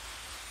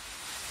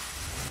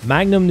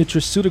Magnum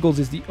Nutraceuticals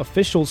is the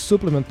official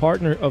supplement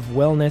partner of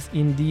Wellness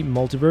in the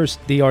Multiverse.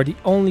 They are the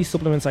only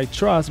supplements I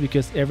trust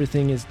because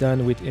everything is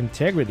done with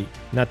integrity.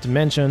 Not to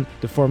mention,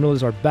 the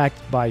formulas are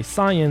backed by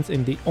science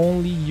and they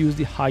only use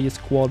the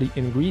highest quality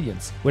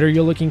ingredients. Whether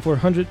you're looking for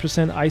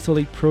 100%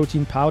 isolate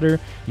protein powder,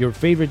 your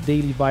favorite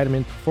daily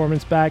vitamin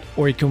performance pack,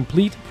 or a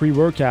complete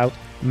pre-workout,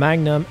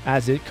 Magnum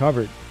has it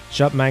covered.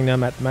 Shop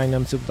Magnum at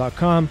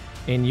magnumsoup.com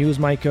and use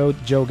my code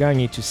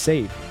JOEGAGNI to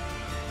save.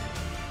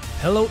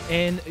 Hello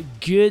and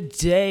good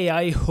day.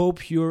 I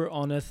hope you're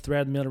on a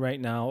treadmill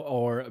right now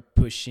or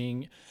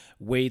pushing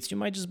weights. You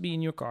might just be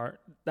in your car.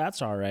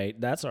 That's all right.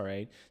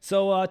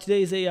 So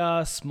today is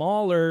a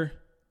smaller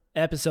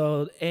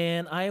episode,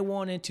 and I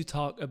wanted to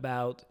talk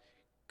about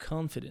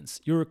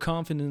confidence, your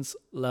confidence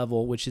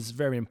level, which is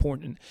very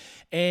important,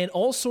 and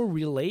also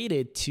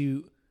related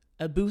to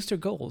a booster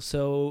goal.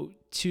 So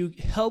to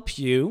help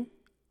you,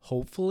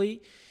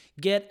 hopefully,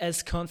 get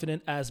as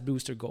confident as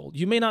Booster Gold.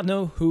 You may not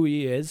know who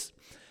he is.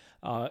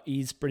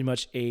 He's pretty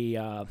much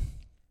a,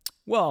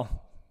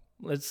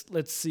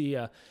 let's see,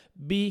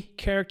 B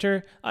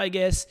character, I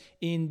guess,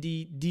 in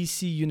the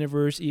DC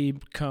universe. He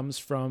comes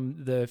from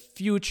the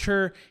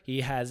future.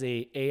 He has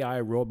a AI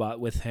robot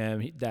with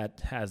him that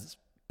has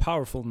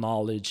powerful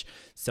knowledge.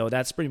 So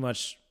that's pretty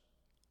much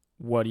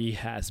what he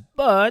has.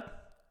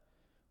 But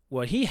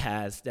what he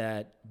has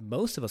that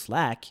most of us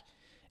lack,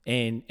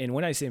 and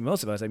when I say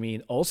most of us, I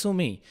mean also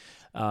me.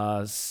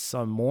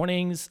 Some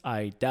mornings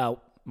I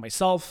doubt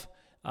myself.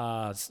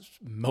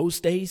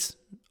 Most days,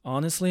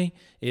 honestly,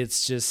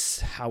 it's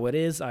just how it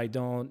is. I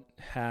don't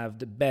have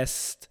the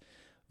best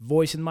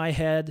voice in my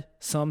head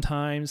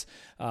sometimes.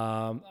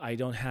 I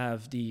don't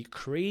have the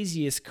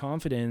craziest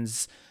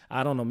confidence.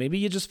 I don't know. Maybe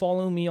you just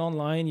follow me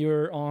online.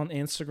 You're on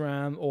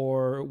Instagram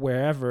or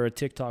wherever,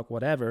 TikTok,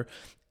 whatever.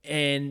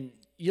 And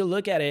you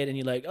look at it and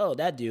you're like, oh,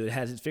 that dude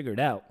has it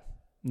figured out.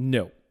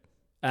 No,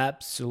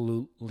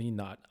 absolutely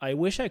not. I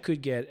wish I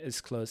could get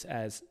as close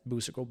as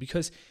Booster Gold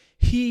because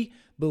he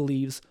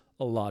believes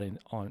a lot in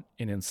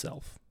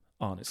himself.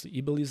 Honestly,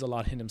 he believes a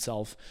lot in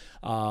himself.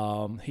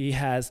 He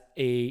has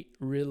a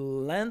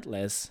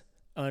relentless,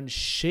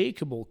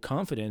 unshakable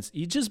confidence.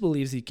 He just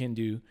believes he can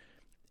do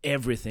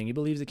everything. He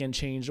believes he can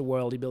change the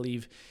world. He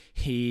believes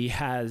he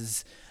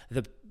has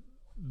the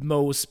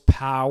most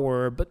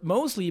power, but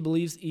mostly he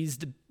believes he's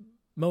the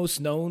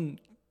most known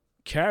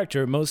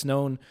character, most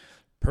known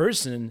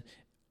person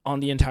on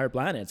the entire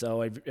planet.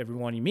 So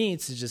everyone he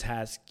meets just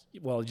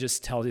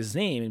tells his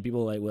name, and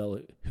people are like, well,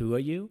 who are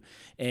you?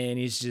 And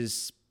he's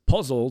just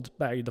puzzled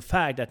by the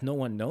fact that no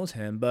one knows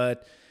him,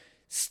 but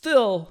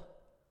still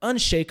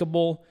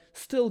unshakable,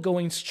 still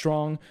going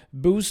strong.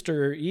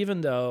 Booster, even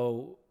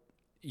though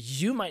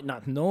you might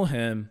not know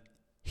him,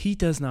 he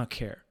does not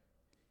care.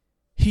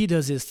 He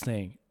does his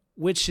thing,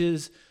 which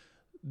is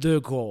the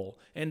goal.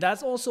 And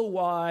that's also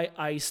why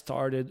I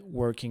started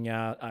working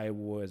out. I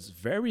was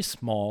very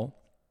small,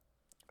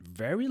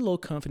 very low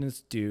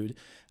confidence dude.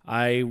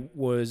 I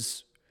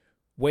was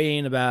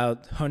weighing about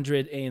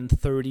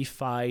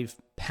 135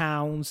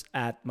 pounds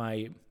at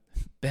my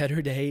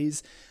better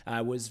days.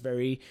 I was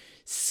very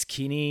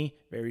skinny,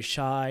 very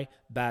shy,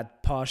 bad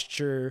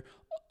posture.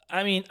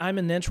 I mean, I'm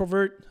an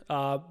introvert.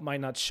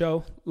 Might not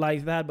show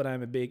like that, but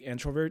I'm a big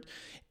introvert.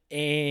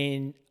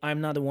 And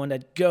I'm not the one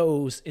that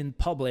goes in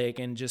public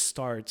and just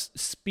starts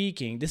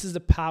speaking. This is the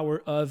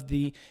power of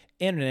the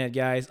internet,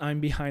 guys. I'm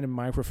behind a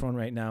microphone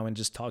right now and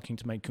just talking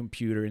to my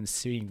computer and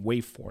seeing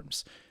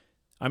waveforms.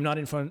 I'm not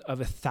in front of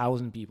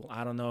 1,000 people.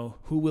 I don't know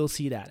who will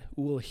see that,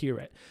 who will hear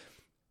it.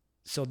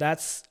 So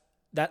that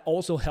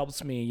also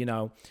helps me,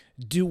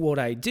 do what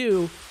I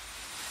do.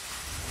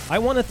 I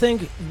want to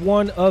thank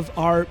one of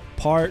our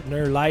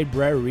partner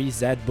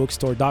libraries at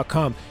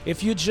bookstore.com.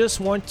 If you just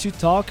want to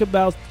talk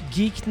about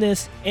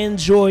geekness,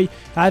 enjoy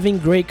having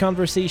great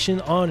conversation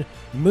on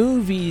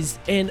movies,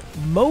 and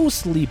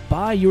mostly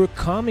buy your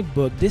comic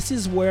book, this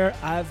is where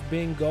I've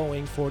been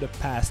going for the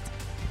past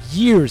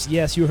years.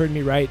 Yes, you heard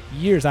me right,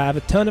 years. I have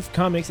a ton of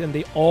comics and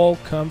they all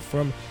come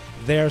from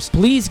there.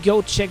 Please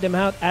go check them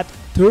out at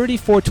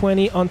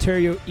 3420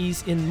 Ontario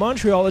East in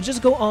Montreal, or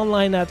just go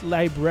online at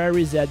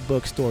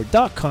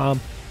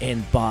librariesatbookstore.com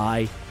and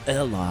buy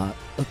a lot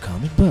of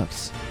comic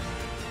books.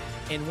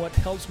 And what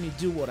helps me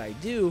do what I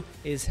do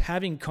is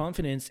having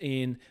confidence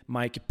in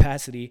my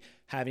capacity,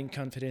 having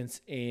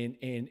confidence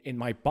in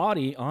my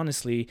body,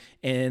 honestly,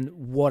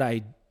 and what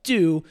I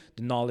do,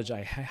 the knowledge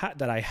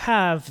that I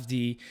have,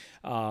 the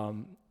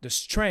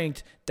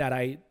strength that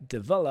I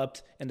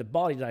developed, and the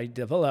body that I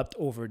developed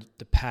over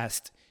the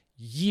past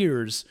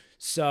years.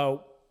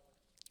 So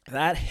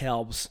that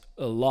helps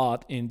a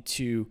lot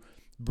into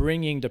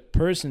bringing the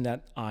person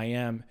that I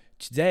am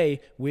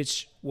today,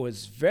 which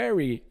was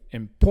very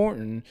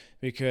important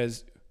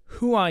because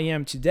who I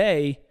am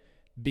today,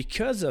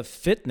 because of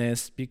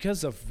fitness,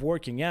 because of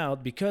working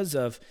out, because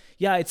of,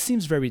 it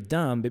seems very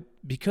dumb, but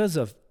because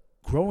of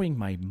growing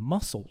my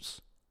muscles,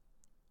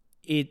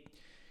 it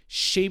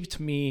shaped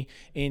me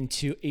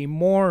into a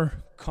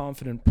more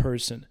confident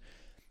person.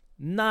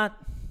 Not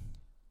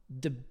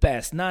the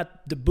best,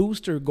 not the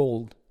Booster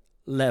Gold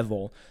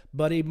level,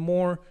 but a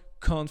more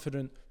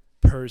confident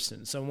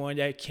person, someone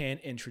that can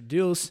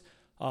introduce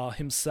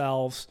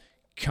himself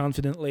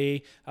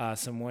confidently,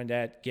 someone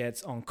that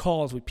gets on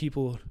calls with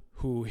people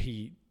who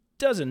he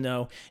doesn't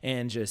know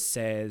and just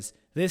says,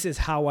 "This is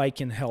how I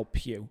can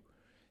help you.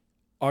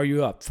 Are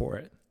you up for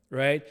it?"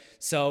 Right?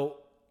 So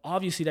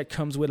obviously that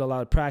comes with a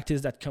lot of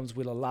practice, that comes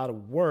with a lot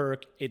of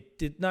work. It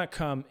did not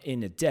come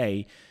in a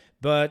day,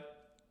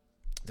 but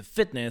the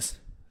fitness,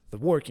 the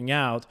working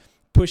out,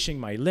 pushing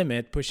my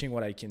limit, pushing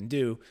what I can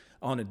do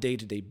on a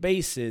day-to-day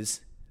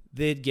basis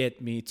did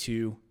get me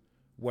to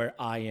where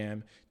I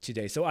am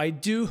today. So I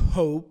do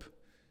hope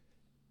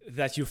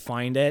that you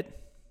find it.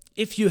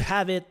 If you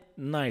have it,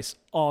 nice,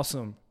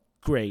 awesome,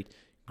 great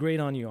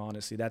on you,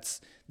 honestly.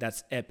 That's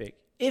epic.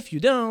 If you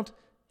don't,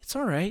 it's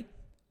all right.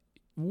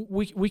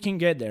 We can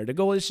get there. The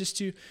goal is just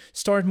to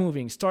start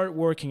moving, start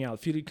working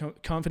out, feeling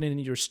confident in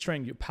your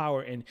strength, your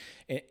power,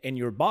 and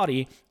your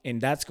body, and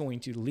that's going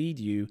to lead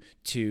you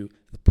to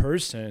the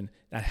person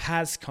that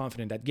has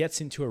confidence, that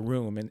gets into a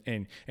room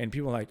and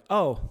people are like,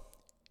 "Oh,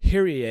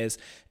 here he is,"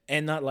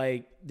 and not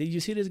like, "Did you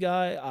see this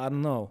guy? I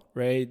don't know,"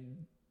 right?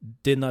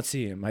 Did not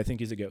see him. I think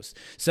he's a ghost.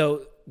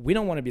 So we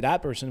don't want to be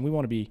that person. We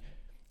want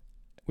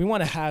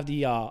to have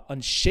the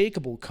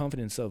unshakable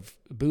confidence of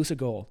Booster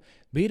Gold.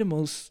 Be the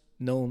most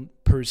known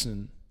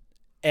person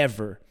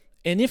ever.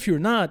 And if you're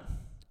not,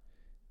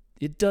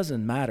 it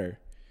doesn't matter.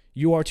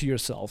 You are to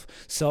yourself.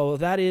 So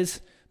that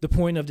is the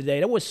point of the day.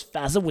 That was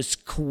fast. That was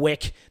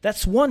quick.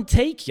 That's one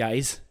take,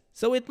 guys.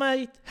 So it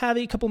might have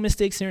a couple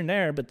mistakes here and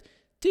there, but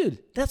dude,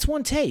 that's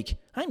one take.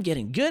 I'm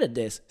getting good at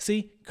this.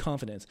 See?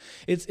 Confidence.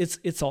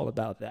 It's all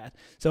about that.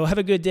 So have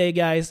a good day,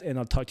 guys, and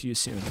I'll talk to you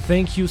soon.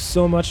 Thank you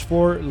so much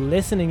for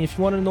listening. If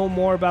you want to know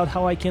more about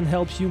how I can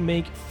help you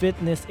make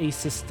fitness a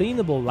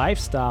sustainable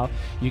lifestyle,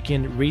 you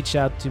can reach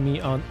out to me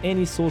on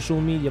any social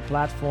media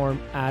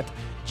platform at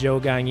Joe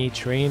Gagne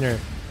Trainer.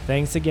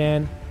 Thanks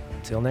again.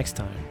 Until next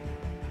time.